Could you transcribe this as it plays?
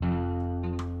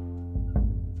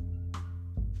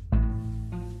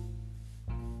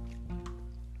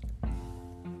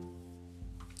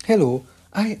Hello,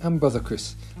 I am Brother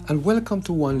Chris, and welcome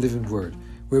to One Living Word,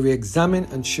 where we examine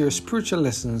and share spiritual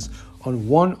lessons on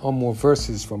one or more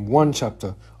verses from one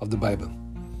chapter of the Bible.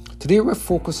 Today we're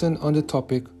focusing on the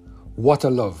topic, What a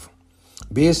Love,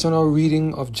 based on our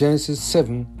reading of Genesis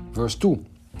 7, verse 2.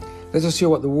 Let us hear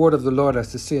what the word of the Lord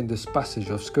has to say in this passage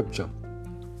of Scripture.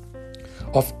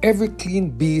 Of every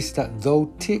clean beast that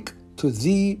thou take to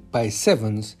thee by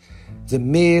sevens, the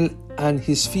male and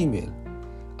his female,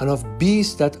 and of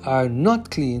beasts that are not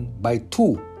clean by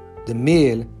two, the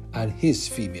male and his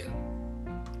female.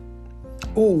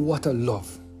 Oh, what a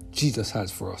love Jesus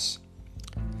has for us.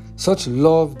 Such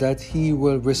love that he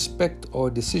will respect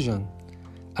our decision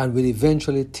and will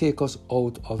eventually take us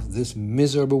out of this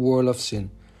miserable world of sin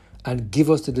and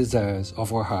give us the desires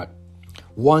of our heart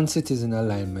once it is in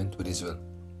alignment with his will.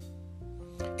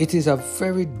 It is a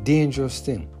very dangerous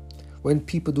thing when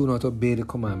people do not obey the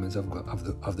commandments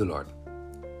of the Lord.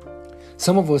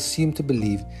 Some of us seem to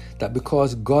believe that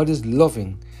because God is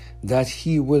loving, that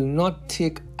he will not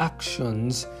take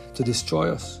actions to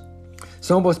destroy us.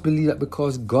 Some of us believe that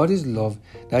because God is love,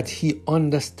 that he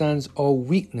understands our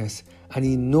weakness and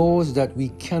he knows that we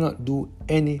cannot do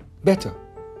any better.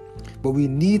 But we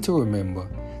need to remember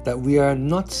that we are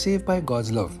not saved by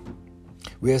God's love.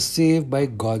 We are saved by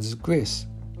God's grace.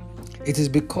 It is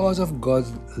because of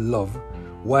God's love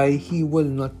why he will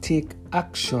not take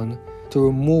action to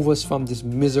remove us from this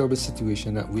miserable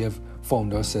situation that we have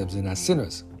found ourselves in as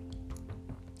sinners.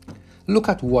 Look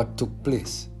at what took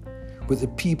place with the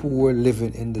people who were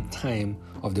living in the time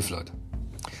of the flood.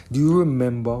 Do you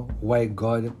remember why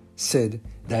God said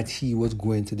that he was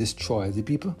going to destroy the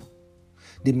people?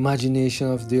 The imagination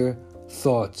of their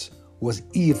thoughts was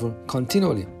evil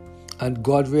continually, and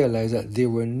God realized that they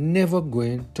were never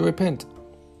going to repent.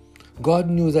 God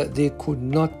knew that they could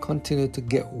not continue to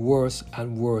get worse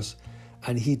and worse,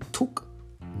 and he took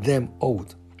them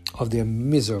out of their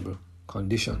miserable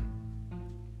condition.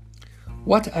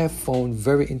 What I have found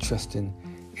very interesting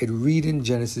in reading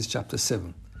Genesis chapter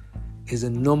 7 is a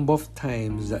number of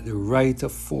times that the writer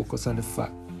focused on the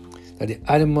fact that the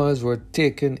animals were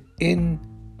taken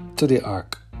into the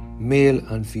ark, male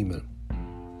and female.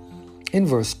 In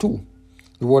verse 2,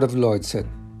 the word of the Lord said,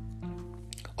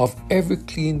 Of every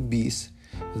clean beast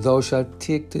thou shalt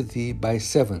take to thee by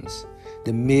sevens,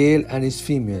 the male and his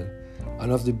female,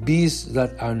 and of the beasts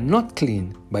that are not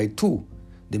clean by two,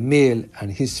 the male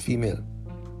and his female.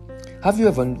 Have you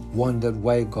ever wondered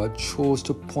why God chose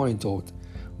to point out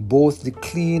both the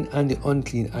clean and the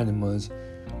unclean animals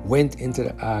went into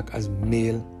the ark as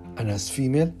male and as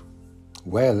female?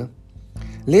 Well,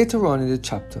 later on in the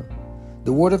chapter,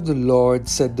 the word of the Lord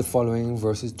said the following in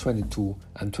verses 22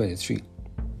 and 23.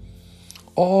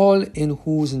 All in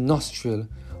whose nostril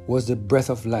was the breath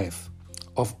of life,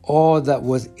 of all that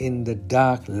was in the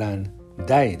dark land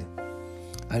died,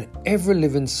 and every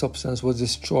living substance was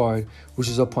destroyed which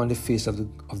is upon the face of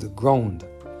the ground,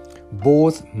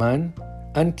 both man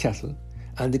and cattle,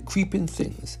 and the creeping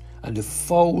things, and the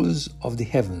fowls of the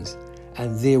heavens,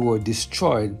 and they were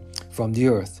destroyed from the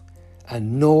earth.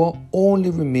 And Noah only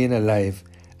remained alive,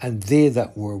 and they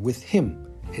that were with him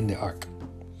in the ark.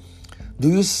 Do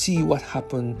you see what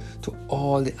happened to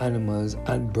all the animals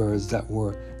and birds that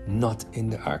were not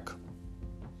in the ark?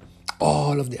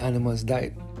 All of the animals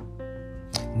died.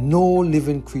 No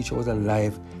living creature was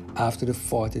alive after the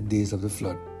 40 days of the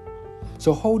flood.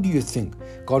 So how do you think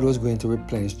God was going to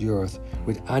replenish the earth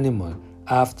with animal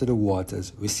after the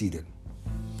waters receded?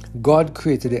 God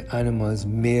created the animals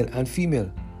male and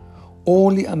female.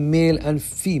 Only a male and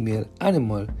female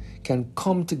animal can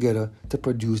come together to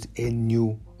produce a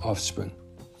new offspring.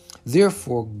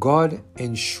 Therefore, God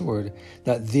ensured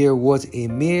that there was a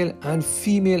male and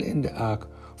female in the ark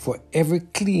for every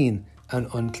clean and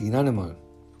unclean animal.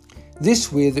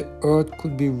 This way, the earth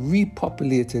could be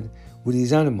repopulated with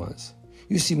these animals.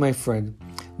 You see, my friend,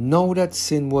 now that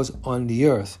sin was on the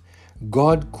earth,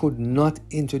 God could not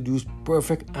introduce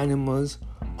perfect animals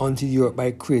onto the earth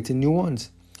by creating new ones.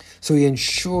 So he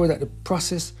ensured that the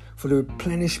process for the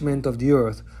replenishment of the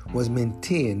earth was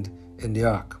maintained in the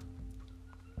ark.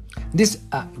 This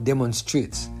act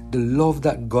demonstrates the love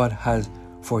that God has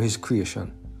for his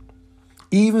creation.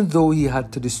 Even though he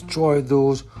had to destroy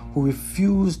those who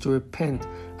refused to repent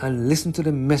and listen to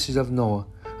the message of Noah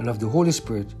and of the Holy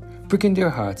Spirit, pricking their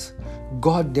hearts,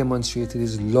 God demonstrated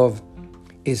his love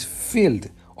is filled,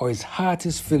 or his heart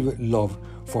is filled with love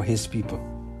for his people.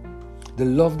 The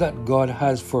love that God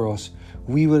has for us,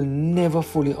 we will never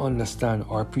fully understand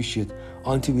or appreciate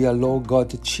until we allow God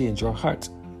to change our heart.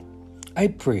 I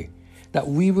pray that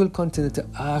we will continue to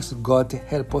ask God to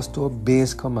help us to obey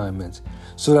His commandments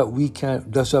so that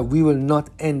we will not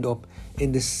end up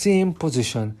in the same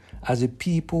position as the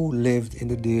people who lived in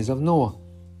the days of Noah.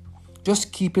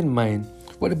 Just keep in mind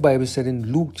what the Bible said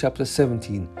in Luke chapter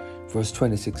 17, verse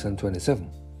 26 and 27.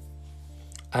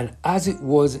 And as it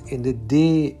was in the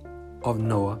day of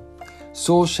Noah,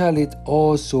 so shall it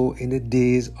also in the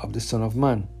days of the Son of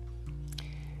Man.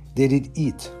 They did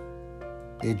eat,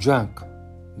 they drank,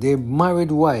 they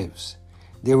married wives,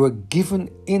 they were given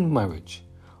in marriage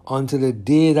until the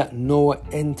day that Noah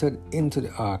entered into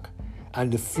the ark,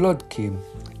 and the flood came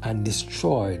and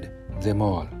destroyed them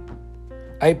all.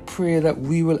 I pray that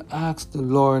we will ask the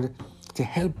Lord to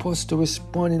help us to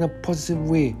respond in a positive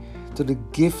way to the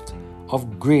gift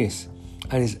of grace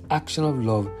and His action of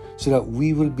love, so that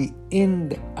we will be in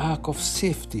the ark of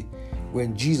safety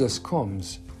when Jesus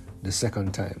comes the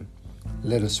second time.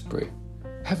 Let us pray.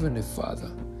 Heavenly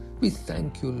Father, we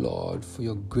thank you, Lord, for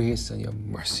your grace and your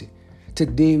mercy.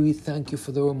 Today we thank you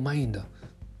for the reminder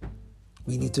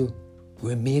we need to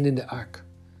remain in the ark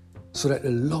so that the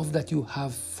love that you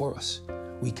have for us,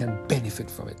 we can benefit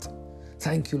from it.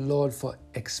 Thank you, Lord, for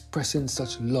expressing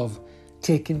such love,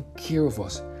 taking care of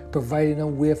us, providing a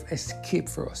way of escape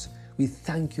for us. We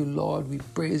thank you, Lord. We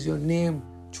praise your name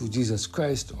through Jesus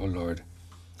Christ, our Lord.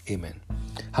 Amen.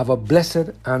 Have a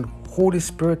blessed and Holy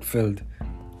Spirit-filled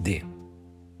day.